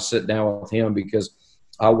want to try to sit down with him because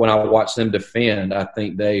when I watch them defend, I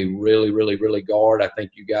think they really, really, really guard. I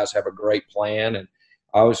think you guys have a great plan. And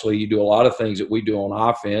obviously you do a lot of things that we do on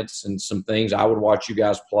offense and some things I would watch you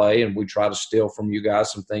guys play, and we try to steal from you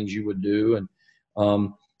guys some things you would do. And,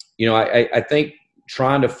 I think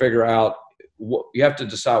trying to figure out you have to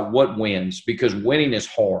decide what wins, because winning is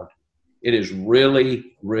hard. It is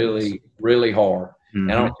really, really, really hard. Mm-hmm.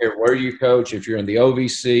 And I don't care where you coach, if you're in the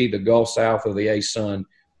OVC, the Gulf South, or the A-Sun,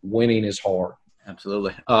 winning is hard.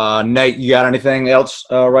 Absolutely. Nate, you got anything else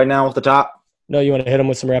right now off the top? No, you want to hit them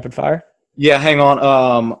with some rapid fire? Yeah, hang on.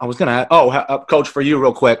 I was going to Coach, for you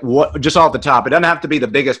real quick, what, just off the top, it doesn't have to be the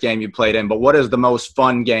biggest game you played in, but what is the most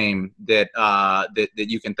fun game that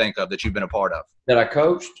you can think of that you've been a part of? That I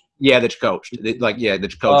coached? Yeah, that you coached. That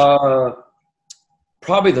you coached.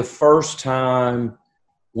 Probably the first time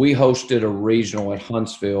we hosted a regional at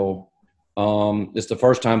Huntsville. It's the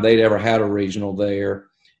first time they'd ever had a regional there.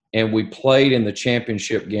 And we played in the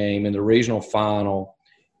championship game in the regional final,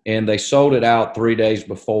 and they sold it out 3 days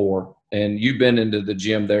before. And you've been into the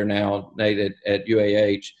gym there now, Nate, at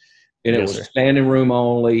UAH. And it was standing room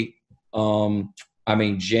only.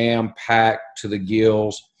 Jam-packed to the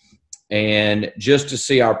gills. And just to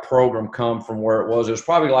see our program come from where it was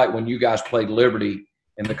probably like when you guys played Liberty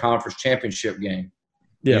in the conference championship game.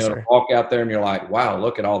 Yes, sir. Walk out there and you're like, wow,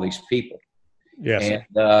 look at all these people. Yes, and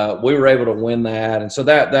we were able to win that. And so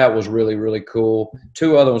that was really, really cool.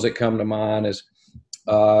 Two other ones that come to mind is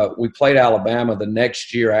we played Alabama the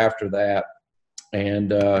next year after that,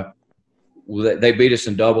 and they beat us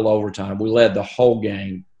in double overtime. We led the whole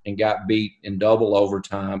game and got beat in double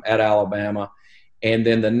overtime at Alabama. And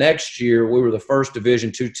then the next year, we were the first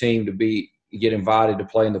Division II team to get invited to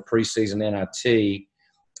play in the preseason NIT,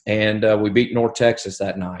 and we beat North Texas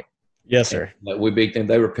that night. Yes, sir. And we beat them.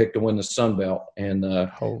 They were picked to win the Sun Belt, and they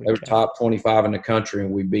were top 25 in the country,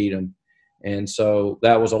 and we beat them. And so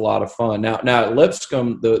that was a lot of fun. Now at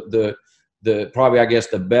Lipscomb, the probably, I guess,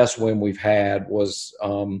 the best win we've had was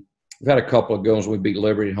we've had a couple of games. We beat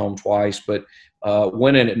Liberty at home twice, but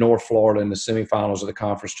winning at North Florida in the semifinals of the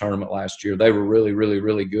conference tournament last year, they were really, really,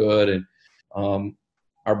 really good. And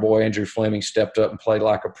our boy Andrew Fleming stepped up and played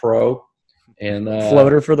like a pro. And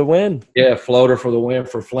floater for the win. Yeah, floater for the win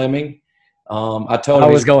for Fleming. I told him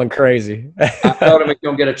I was going crazy. I told him he's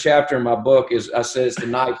going to get a chapter in my book. I said it's the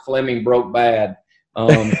night Fleming broke bad.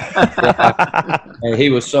 And he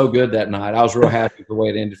was so good that night. I was real happy with the way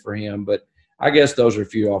it ended for him. But I guess those are a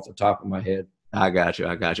few off the top of my head. I got you.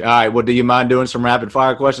 All right. Well, do you mind doing some rapid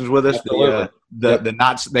fire questions with us? Absolutely.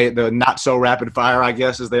 The not so rapid fire, I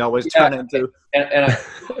guess, as they always turn into.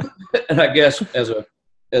 And I guess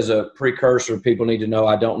as a precursor, people need to know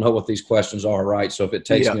I don't know what these questions are, right? So if it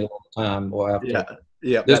takes me a long time, we'll have to.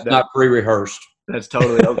 Yeah. This is not pre-rehearsed. That's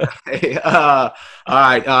totally okay. All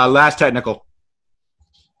right. Last technical.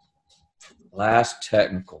 Last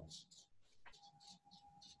technical.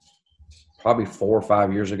 Probably 4 or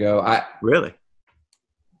 5 years ago. Really?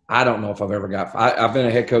 I don't know if I've ever got. I've been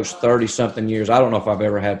a head coach 30-something years. I don't know if I've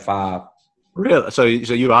ever had 5. Really? So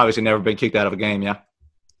you've obviously never been kicked out of a game, yeah?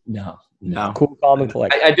 No. Cool, calm, and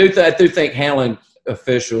collected. I do think handling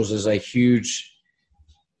officials is a huge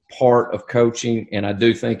part of coaching, and I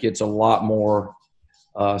do think it's a lot more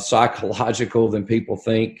psychological than people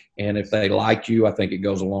think. And if they like you, I think it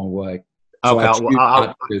goes a long way. So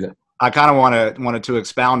okay, I kind of wanted to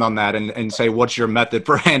expound on that and say, what's your method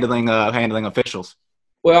for handling officials?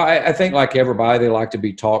 Well, I think like everybody, they like to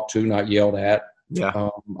be talked to, not yelled at. Yeah.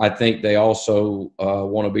 I think they also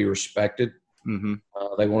want to be respected. Mm-hmm.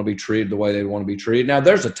 They want to be treated the way they want to be treated. Now,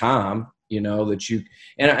 there's a time, that you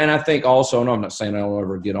 – and I think also – and I'm not saying I don't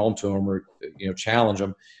ever get on to them or, challenge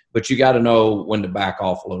them, but you got to know when to back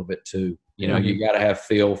off a little bit too. You got to have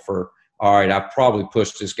feel for, all right, I've probably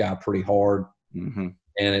pushed this guy pretty hard. Mm-hmm.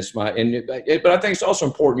 And it's but I think it's also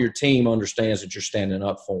important your team understands that you're standing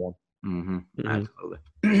up for them. Mm-hmm. Absolutely.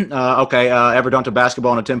 Okay. Ever dunked a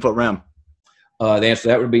basketball on a 10-foot rim? The answer to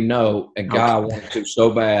that would be no. And guy, I wanted to so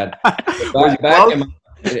bad. Back in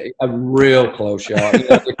a real close shot.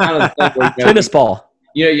 The kind of thing where, tennis ball.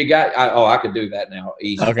 You got. I could do that now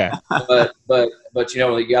easy. Okay. But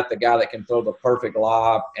you got the guy that can throw the perfect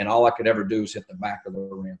lob, and all I could ever do is hit the back of the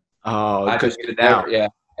rim. Oh, I just get it down. Yeah.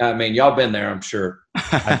 I mean, y'all been there, I'm sure.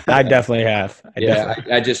 I definitely have.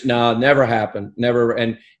 I just never happened. Never.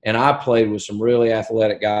 And I played with some really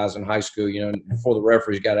athletic guys in high school. Before the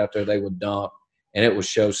referees got out there, they would dunk, and it was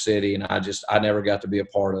Show City, and I never got to be a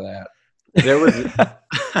part of that. There was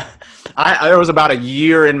there was about a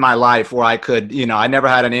year in my life where I could, I never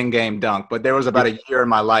had an in-game dunk, but there was about a year in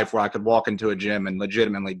my life where I could walk into a gym and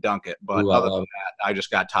legitimately dunk it. But other than that, I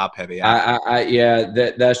just got top heavy.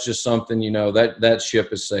 That's just something, that ship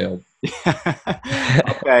has sailed.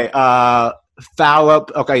 Okay. Foul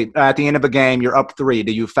up. Okay. At the end of a game, you're up 3.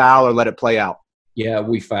 Do you foul or let it play out? Yeah,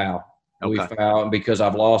 we foul. Okay. We foul because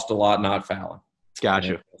I've lost a lot not fouling.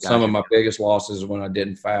 Gotcha. Some of my biggest losses is when I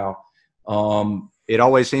didn't foul. It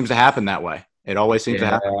always seems to happen that way. It always seems to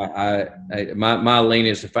happen. My lean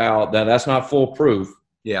is to foul. That's not foolproof.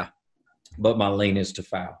 Yeah. But my lean is to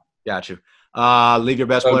foul. Got you. Leave your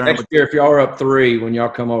best player. Next year, if y'all are up 3 when y'all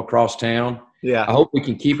come across town, I hope we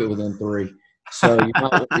can keep it within 3. So you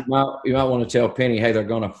might want to tell Penny, hey, they're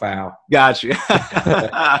going to foul. Got you.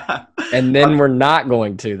 And then we're not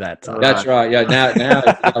going to that time. That's right. Yeah. Now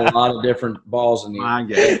it's got a lot of different balls in the mind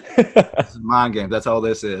game. This is mind game. That's all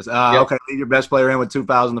this is. Okay. Leave your best player in with 2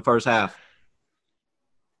 fouls in the first half.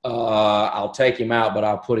 I'll take him out, but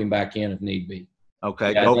I'll put him back in if need be.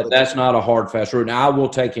 Okay. Yeah, that's not a hard, fast rule. Now, I will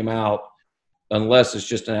take him out unless it's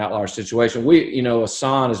just an outlier situation.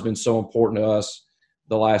 Hassan has been so important to us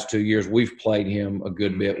the last 2 years. We've played him a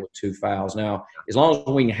good bit with 2 fouls. Now, as long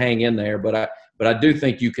as we can hang in there, but I do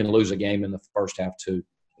think you can lose a game in the first half too.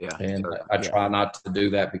 Yeah. And I try not to do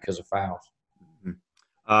that because of fouls.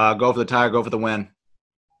 Mm-hmm. Go for the tie, go for the win.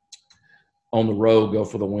 On the road, go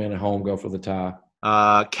for the win. At home, go for the tie.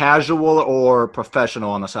 Casual or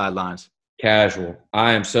professional on the sidelines? Casual.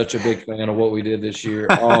 I am such a big fan of what we did this year.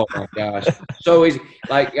 Oh, my gosh. So easy.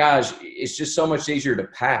 Like, guys, it's just so much easier to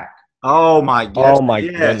pack. Oh, my goodness. Oh, my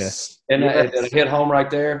goodness. And it hit home right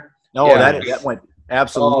there? No, that went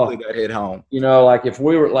absolutely that hit home. Like if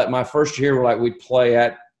we were – like my first year, we'd play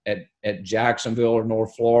at Jacksonville or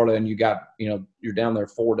North Florida, and you got – you're down there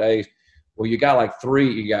 4 days. Well, you got like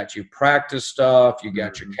 3. You got your practice stuff. You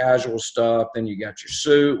got your casual stuff. Then you got your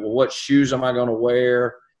suit. Well, what shoes am I going to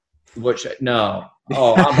wear? No.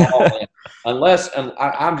 Oh, I'm all in.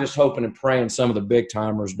 I'm just hoping and praying some of the big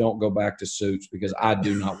timers don't go back to suits because I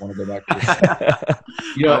do not want to go back to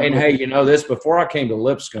suits. And hey, this before I came to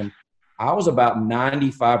Lipscomb, I was about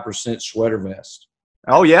 95% sweater vest.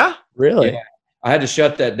 Oh, yeah? Really? Yeah. I had to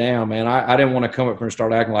shut that down, man. I didn't want to come up here and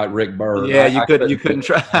start acting like Rick Bird. Yeah, you couldn't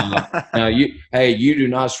try. No, you do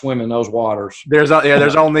not swim in those waters. There's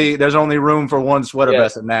only room for one sweater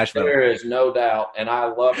vest in Nashville. There is no doubt. And I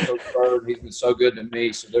love Coach Bird. He's been so good to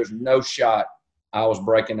me. So there's no shot I was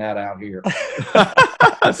breaking that out here.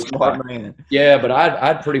 Smart man. Yeah, but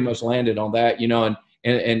I'd pretty much landed on that,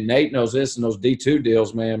 and Nate knows this, and those D2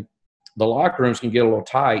 deals, man, the locker rooms can get a little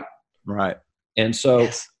tight. Right. And so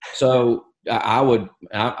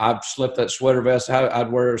I'd slip that sweater vest.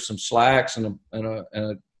 I'd wear some slacks and a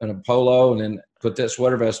polo, and then put that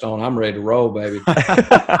sweater vest on. I'm ready to roll, baby.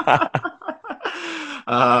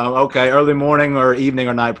 Okay. Early morning or evening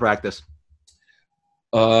or night practice?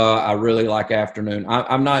 I really like afternoon.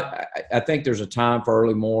 I think there's a time for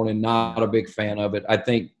early morning. Not a big fan of it. I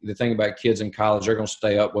think the thing about kids in college, they're going to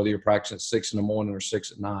stay up whether you're practicing at 6 in the morning or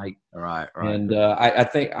 6 at night. Right. And I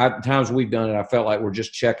think times we've done it, I felt like we're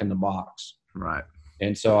just checking the box. Right.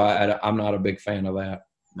 And so I'm not a big fan of that.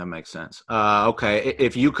 That makes sense. Okay.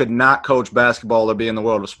 If you could not coach basketball or be in the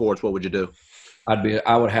world of sports, what would you do?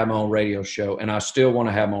 I would have my own radio show, and I still want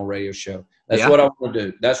to have my own radio show. That's what I want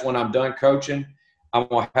to do. That's when I'm done coaching. I'm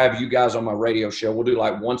going to have you guys on my radio show. We'll do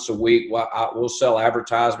like once a week. We'll sell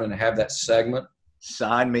advertisement and have that segment.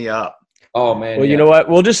 Sign me up. Oh, man. Well, you know what?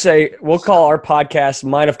 We'll just say we'll call our podcast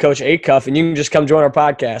Mind of Coach Acuff, and you can just come join our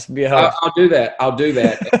podcast and be a host. I'll do that.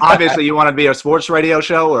 Obviously, you want to be a sports radio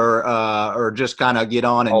show or just kind of get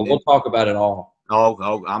on and – we'll talk about it all.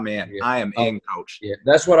 Oh, I'm in. Yeah. I am in, Coach. Yeah,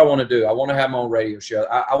 that's what I want to do. I want to have my own radio show.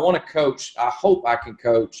 I want to coach. I hope I can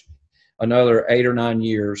coach another 8 or 9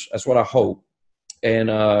 years. That's what I hope. And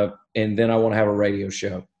then I want to have a radio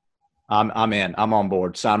show. I'm in. I'm on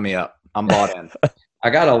board. Sign me up. I'm bought in.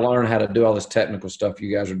 I got to learn how to do all this technical stuff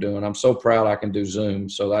you guys are doing. I'm so proud I can do Zoom.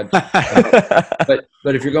 So but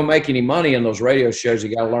if you're going to make any money in those radio shows,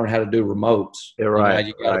 you got to learn how to do remotes. You're right.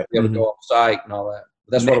 You got to be able to go off site and all that.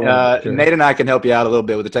 That's what I want to do. Nate and I can help you out a little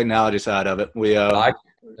bit with the technology side of it.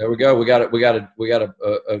 There we go. We got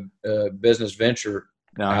a business venture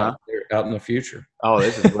out in the future. Oh,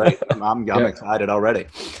 this is great. I'm excited already.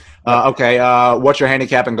 Okay. What's your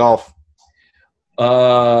handicap in golf?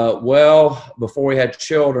 Well, before we had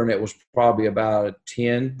children, it was probably about a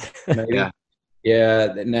 10, maybe.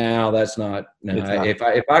 Yeah. Now that's not. No.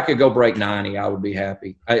 If I could go break 90, I would be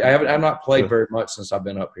happy. I've not played very much since I've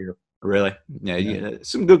been up here. Really? Yeah.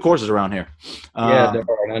 Some good courses around here. Yeah, there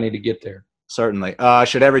are. I need to get there. Certainly.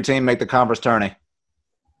 Should every team make the conference tourney?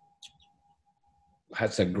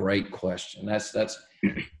 That's a great question. That's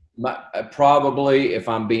probably, if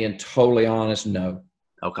I'm being totally honest, no.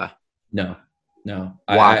 Okay. No.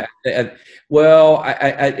 Why?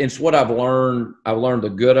 It's what I've learned. I've learned the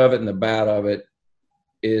good of it and the bad of it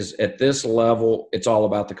is at this level, it's all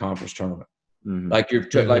about the conference tournament. Mm-hmm.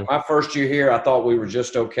 Like my first year here, I thought we were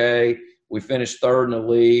just okay. We finished third in the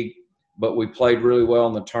league, but we played really well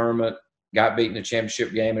in the tournament, got beat in the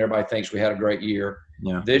championship game, and everybody thinks we had a great year.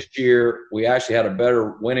 Yeah. This year, we actually had a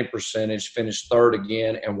better winning percentage, finished third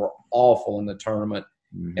again, and we're awful in the tournament.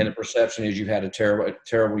 Mm-hmm. And the perception is you had a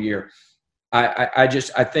terrible year. I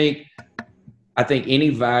think any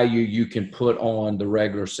value you can put on the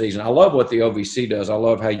regular season. I love what the OVC does. I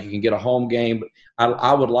love how you can get a home game. But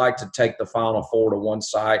I would like to take the Final Four to one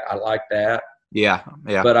site. I like that. Yeah.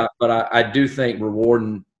 But I do think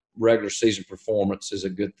rewarding regular season performance is a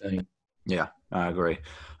good thing. Yeah, I agree.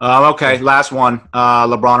 Okay, last one.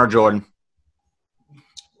 LeBron or Jordan?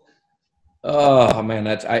 Oh man,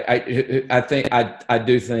 I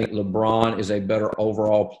do think LeBron is a better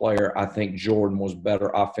overall player. I think Jordan was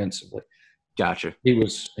better offensively. Gotcha. He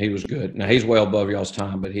was good. Now he's well above y'all's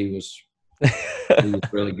time, but he was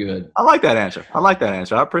really good. I like that answer.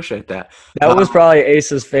 I appreciate that. That was probably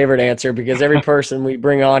Ace's favorite answer because every person we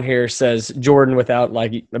bring on here says Jordan without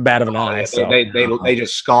like a bat of an eye. So. They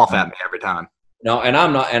just scoff at me every time. No, and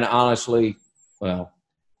I'm not. And honestly, well,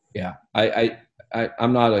 yeah,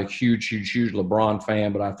 I'm not a huge LeBron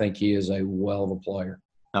fan, but I think he is a well of a player.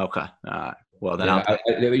 Okay. All right. Well, then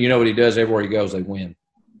you know what he does everywhere he goes, they win.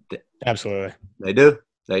 Absolutely. They do.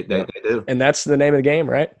 They do. And that's the name of the game,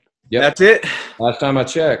 right? Yeah. That's it. Last time I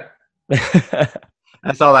checked.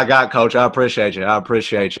 That's all I got, Coach. I appreciate you.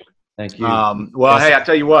 Thank you. Hey, I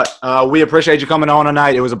tell you what, we appreciate you coming on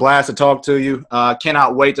tonight. It was a blast to talk to you.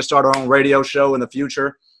 Cannot wait to start our own radio show in the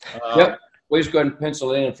future. Yep. We just go ahead and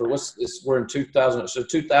pencil it in for we're in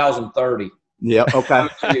 2030. Yep. Okay.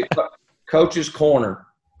 Coach's Corner.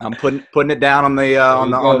 I'm putting it down on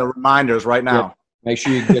the reminders right now. Yep. Make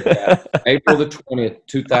sure you get that. April the 20th,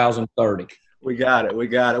 2030. We got it.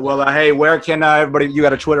 Well, hey, where can everybody? You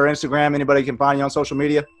got a Twitter, Instagram? Anybody can find you on social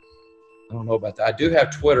media? I don't know about that. I do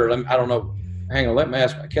have Twitter. I don't know. Hang on. Let me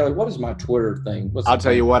ask Kelly. What is my Twitter thing? I'll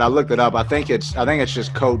tell you what. I looked it up. I think it's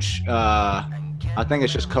just Coach. I think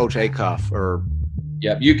it's just Coach Acuff. Or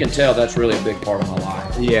yeah, you can tell that's really a big part of my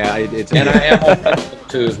life. Yeah, it's. And I am on Facebook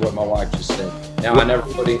too, is what my wife just said. Now I never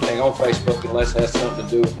put anything on Facebook unless it has something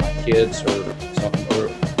to do with my kids or something. Or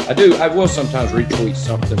I will sometimes retweet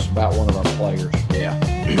something about one of our players. Yeah.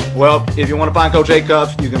 Well, if you want to find Coach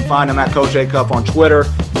Acuff, you can find him at Coach Acuff on Twitter.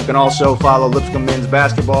 You can also follow Lipscomb men's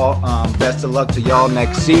basketball. Best of luck to y'all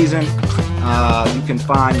next season. You can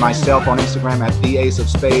find myself on Instagram at the Ace of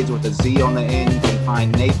Spades with a Z on the end. You can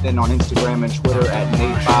find Nathan on Instagram and Twitter at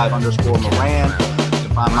Nate5_Moran. You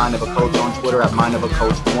can find Mind of a Coach on Twitter at Mind of a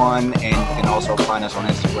Coach 1, and you can also find us on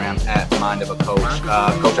Instagram at Mind of a Coach.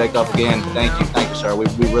 Coach Acuff, again, thank you, sir. We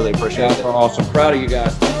really appreciate it. Awesome. Proud of you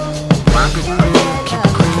guys.